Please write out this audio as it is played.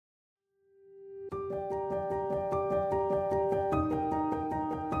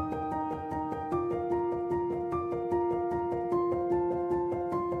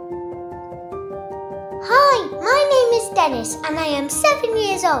Dennis and I am 7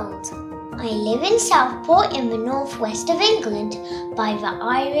 years old. I live in Southport in the northwest of England by the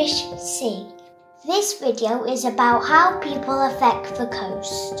Irish Sea. This video is about how people affect the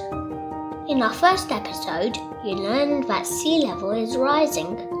coast. In our first episode, you learned that sea level is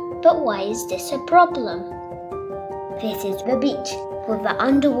rising, but why is this a problem? This is the beach with the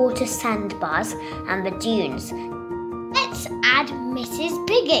underwater sandbars and the dunes. Let's add Mrs.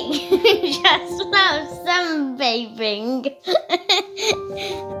 Piggy, who just loves sunbathing.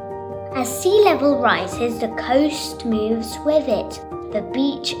 As sea level rises, the coast moves with it. The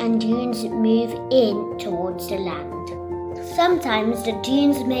beach and dunes move in towards the land. Sometimes the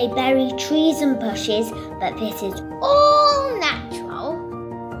dunes may bury trees and bushes, but this is all natural.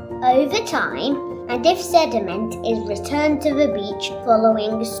 Over time, and if sediment is returned to the beach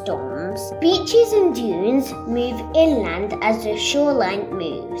following storms, beaches and dunes move inland as the shoreline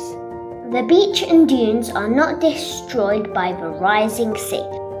moves. The beach and dunes are not destroyed by the rising sea,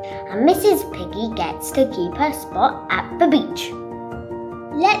 and Mrs. Piggy gets to keep her spot at the beach.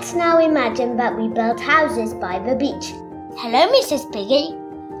 Let's now imagine that we build houses by the beach. Hello, Mrs. Piggy.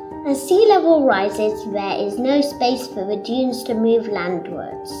 As sea level rises, there is no space for the dunes to move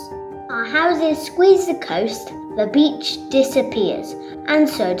landwards. Our houses squeeze the coast, the beach disappears, and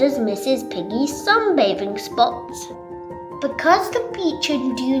so does Mrs. Piggy's sunbathing spot. Because the beach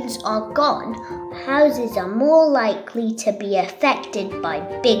and dunes are gone, houses are more likely to be affected by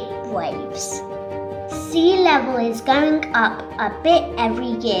big waves. Sea level is going up a bit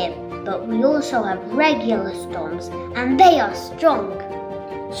every year, but we also have regular storms, and they are strong.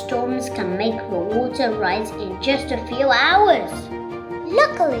 Storms can make the water rise in just a few hours.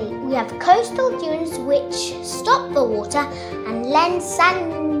 Luckily, we have coastal dunes which stop the water and lend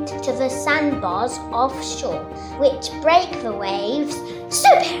sand to the sandbars offshore, which break the waves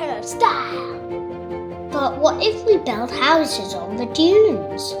superhero style. But what if we build houses on the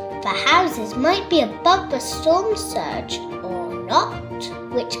dunes? The houses might be above the storm surge or not,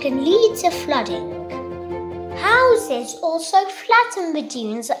 which can lead to flooding. Houses also flatten the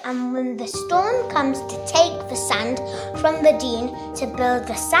dunes, and when the storm comes to take the sand from the dune to build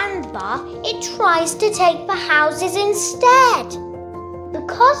the sandbar, it tries to take the houses instead.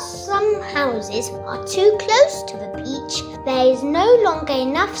 Because some houses are too close to the beach, there is no longer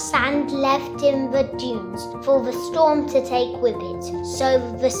enough sand left in the dunes for the storm to take with it, so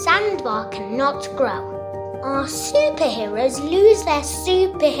the sandbar cannot grow. Our superheroes lose their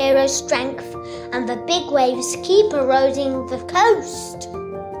superhero strength, and the big waves keep eroding the coast.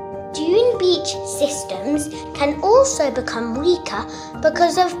 Dune beach systems can also become weaker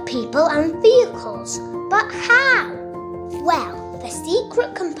because of people and vehicles. But how? Well, the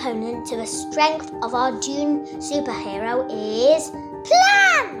secret component to the strength of our dune superhero is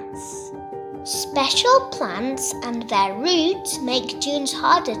plants! Special plants and their roots make dunes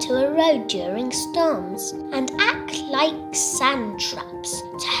harder to erode during storms and act like sand traps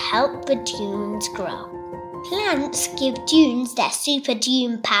to help the dunes grow. Plants give dunes their super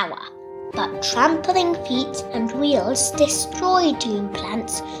dune power, but trampling feet and wheels destroy dune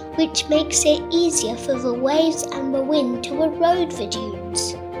plants, which makes it easier for the waves and the wind to erode the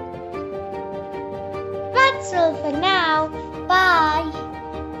dunes. That's all for now. Bye!